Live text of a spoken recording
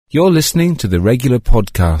You're listening to the regular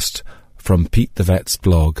podcast from Pete the Vet's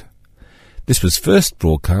blog. This was first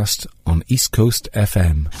broadcast on East Coast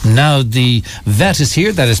FM. Now the vet is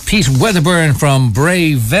here. That is Pete Wedderburn from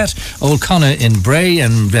Bray Vet, Old Connor in Bray.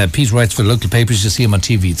 And Pete writes for local papers. You see him on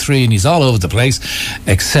TV3 and he's all over the place,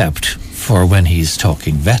 except for when he's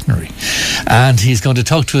talking veterinary. And he's going to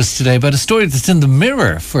talk to us today about a story that's in the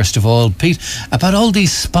Mirror, first of all, Pete, about all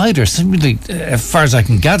these spiders. Really, as far as I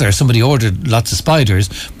can gather, somebody ordered lots of spiders,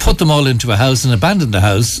 put them all into a house and abandoned the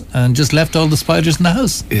house and just left all the spiders in the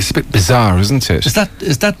house. It's a bit bizarre, isn't it? Is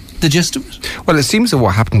that the gist of it? Well, it seems that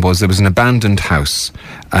what happened was there was an abandoned house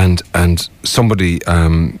and somebody,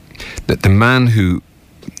 the man who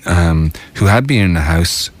had been in the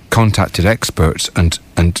house contacted experts and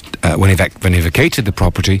when he vacated the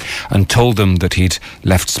property and told them that he'd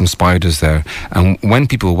left some spiders there. And when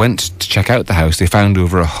people went to check out the house, they found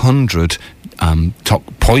over 100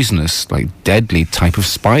 poisonous, like deadly type of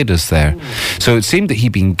spiders there. So it seemed that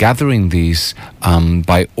he'd been gathering these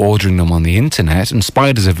by ordering them on the internet, and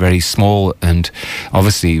spiders are very small and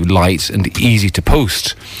obviously light and easy to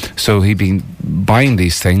post. So he'd been buying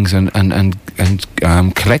these things and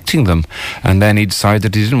collecting them, and then he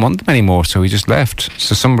decided he didn't want them anymore, so he just left.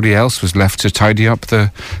 So somebody else was left to tidy up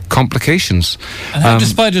the complications. And how do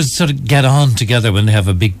spiders sort of get on together when they have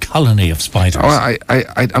a big colony of spiders?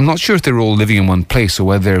 I'm not sure if they're all living in one place or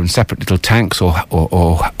whether they're in separate little tanks or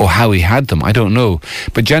how he had them. I don't know.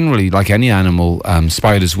 But generally, like any animal,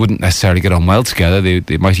 spiders wouldn't necessarily get on well together.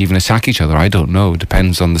 They might even attack each other. I don't know. It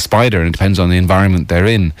depends on the spider and it depends on the environment they're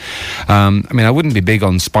in. I wouldn't be big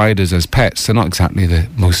on spiders as pets. They're not exactly the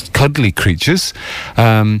most cuddly creatures.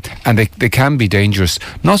 And they can be dangerous,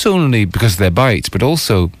 not only because of their bites, but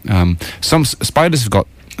also some spiders have got,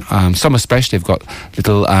 some especially have got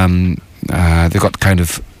little, they've got kind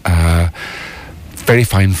of very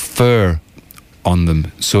fine fur on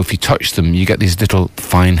them. So if you touch them, you get these little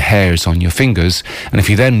fine hairs on your fingers, and if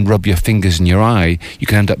you then rub your fingers in your eye, you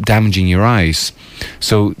can end up damaging your eyes.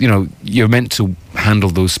 So, you're meant to handle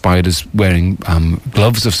those spiders wearing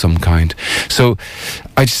gloves of some kind. So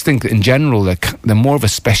I just think that in general they're more of a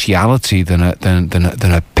speciality than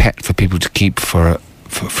a pet for people to keep for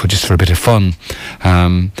just for a bit of fun.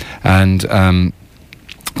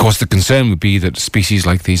 Of course, the concern would be that species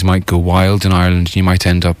like these might go wild in Ireland, and you might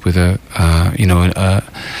end up with a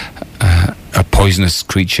poisonous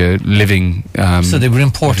creature living. So they were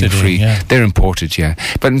imported, free. Yeah. They're imported, yeah.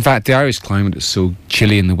 But in fact, the Irish climate is so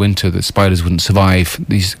chilly in the winter that spiders wouldn't survive.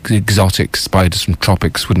 These exotic spiders from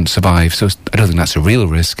tropics wouldn't survive. So I don't think that's a real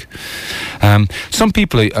risk. Some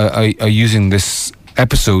people are using this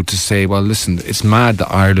episode to say, well, listen, it's mad that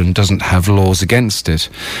Ireland doesn't have laws against it.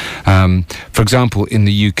 For example, in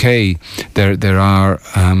the UK, there are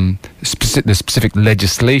specific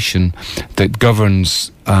legislation that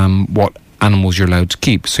governs what animals you're allowed to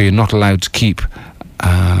keep. So you're not allowed to keep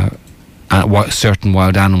certain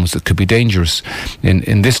wild animals that could be dangerous.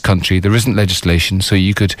 In this country, there isn't legislation, so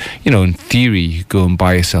you could, in theory, you go and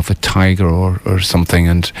buy yourself a tiger or something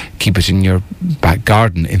and keep it in your back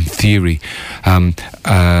garden, in theory.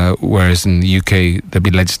 Whereas in the UK, there'd be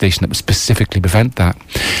legislation that would specifically prevent that.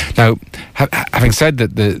 Now, having said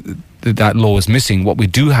that that law is missing, what we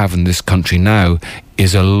do have in this country now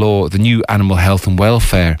is a law, the new Animal Health and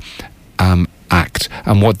Welfare Act,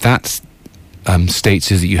 and what that's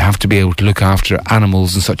states is that you have to be able to look after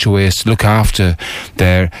animals in such a way as to look after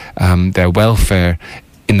their welfare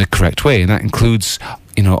in the correct way, and that includes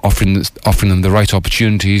offering them the right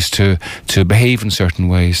opportunities to behave in certain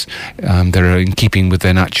ways that are in keeping with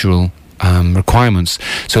their natural requirements.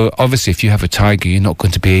 So obviously, if you have a tiger, you're not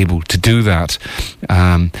going to be able to do that.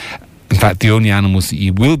 In fact, the only animals that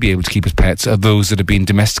you will be able to keep as pets are those that have been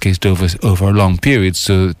domesticated over a long period,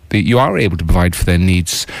 so that you are able to provide for their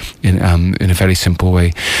needs in a very simple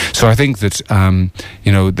way. So I think that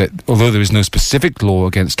that although there is no specific law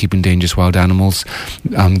against keeping dangerous wild animals,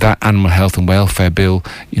 that Animal Health and Welfare Bill,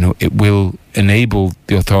 it will enable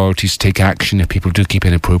the authorities to take action if people do keep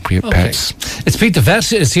inappropriate pets. It's Pete the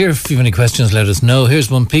Vet is here. If you have any questions, let us know.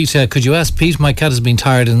 Here's one, Pete. Could you ask Pete? My cat has been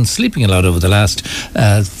tired and sleeping a lot over the last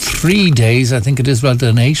 3 days, I think it is, rather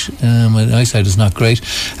than 8. My eyesight is not great.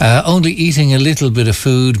 Only eating a little bit of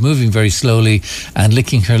food, moving very slowly, and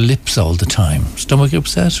licking her lips all the time. Stomach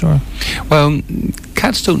upset, or? Well,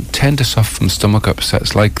 cats don't tend to suffer from stomach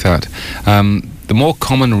upsets like that. The more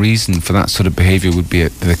common reason for that sort of behaviour would be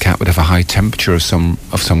that the cat would have a high temperature of some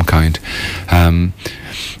kind.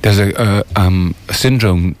 There's a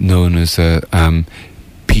syndrome known as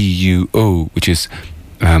PUO, which is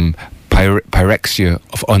pyrexia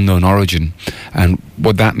of unknown origin, and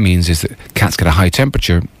what that means is that cats get a high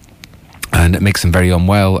temperature and it makes them very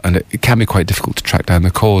unwell, and it can be quite difficult to track down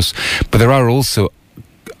the cause. But there are also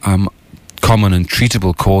common and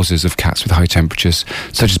treatable causes of cats with high temperatures,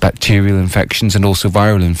 such as bacterial infections and also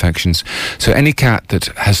viral infections. So any cat that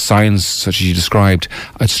has signs such as you described,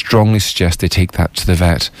 I'd strongly suggest they take that to the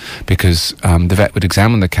vet, because the vet would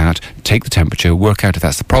examine the cat, take the temperature, work out if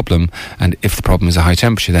that's the problem, and if the problem is a high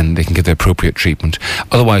temperature, then they can give the appropriate treatment.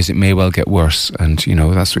 Otherwise, it may well get worse, and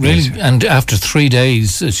that's what really. And after 3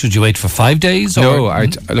 days, should you wait for 5 days? No,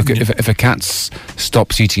 look, if a cat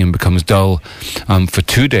stops eating and becomes dull for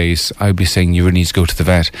 2 days, I'd be saying you really need to go to the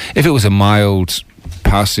vet. If it was a mild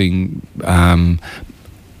passing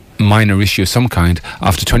minor issue of some kind,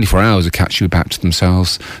 after 24 hours the cat should be back to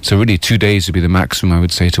themselves. So really 2 days would be the maximum, I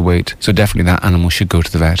would say, to wait. So definitely that animal should go to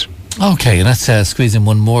the vet. Okay, let's squeeze in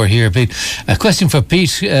one more here, Pete. A question for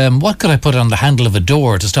Pete. What could I put on the handle of a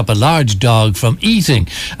door to stop a large dog from eating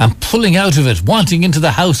and pulling out of it, wanting into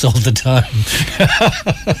the house all the time?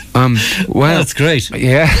 Well, that's great.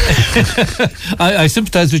 Yeah. I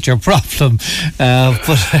sympathise with your problem,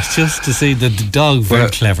 but just to see the dog, very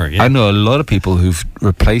clever. Yeah? I know a lot of people who've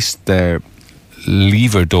replaced their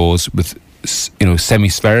lever doors with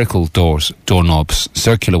semi-spherical doorknobs,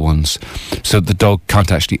 circular ones, so the dog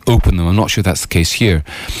can't actually open them. I'm not sure that's the case here,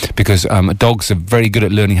 because dogs are very good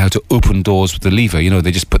at learning how to open doors with the lever.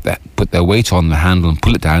 They just put their weight on the handle and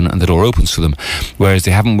pull it down, and the door opens for them. Whereas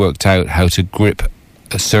they haven't worked out how to grip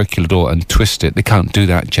a circular door and twist it. They can't do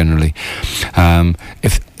that generally.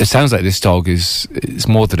 If it sounds like this dog is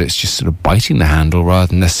more that it's just sort of biting the handle rather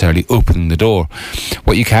than necessarily opening the door.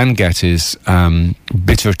 What you can get is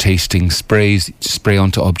bitter tasting sprays, spray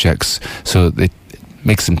onto objects, so it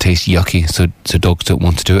makes them taste yucky, so dogs don't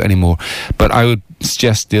want to do it anymore. But I would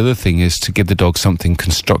suggest the other thing is to give the dog something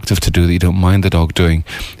constructive to do that you don't mind the dog doing.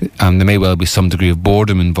 There may well be some degree of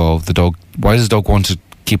boredom involved. Why does the dog want to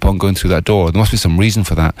keep on going through that door? There must be some reason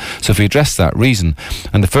for that. So if we address that reason,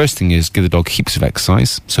 and the first thing is give the dog heaps of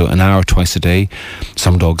exercise, so an hour twice a day.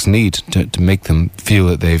 Some dogs need to make them feel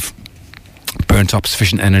that they've burnt up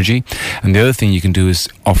sufficient energy. And the other thing you can do is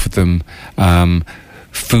offer them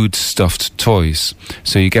food stuffed toys.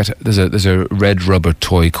 So there's a red rubber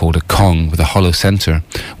toy called a Kong with a hollow center.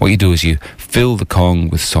 What you do is you fill the Kong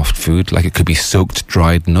with soft food, like it could be soaked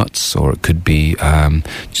dried nuts, or it could be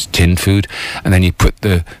just tin food, and then you put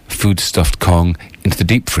the food stuffed Kong into the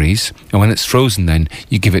deep freeze, and when it's frozen, then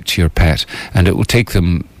you give it to your pet, and it will take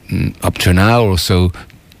them up to an hour or so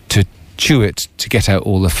to chew it to get out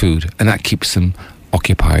all the food, and that keeps them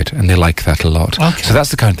occupied, and they like that a lot. Okay. So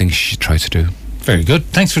that's the kind of thing you should try to do. Very good.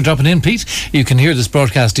 Thanks for dropping in, Pete. You can hear this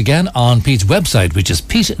broadcast again on Pete's website, which is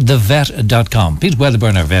petethevet.com. Pete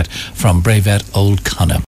Wedderburn, our vet from Bray Vet, Old Connaught.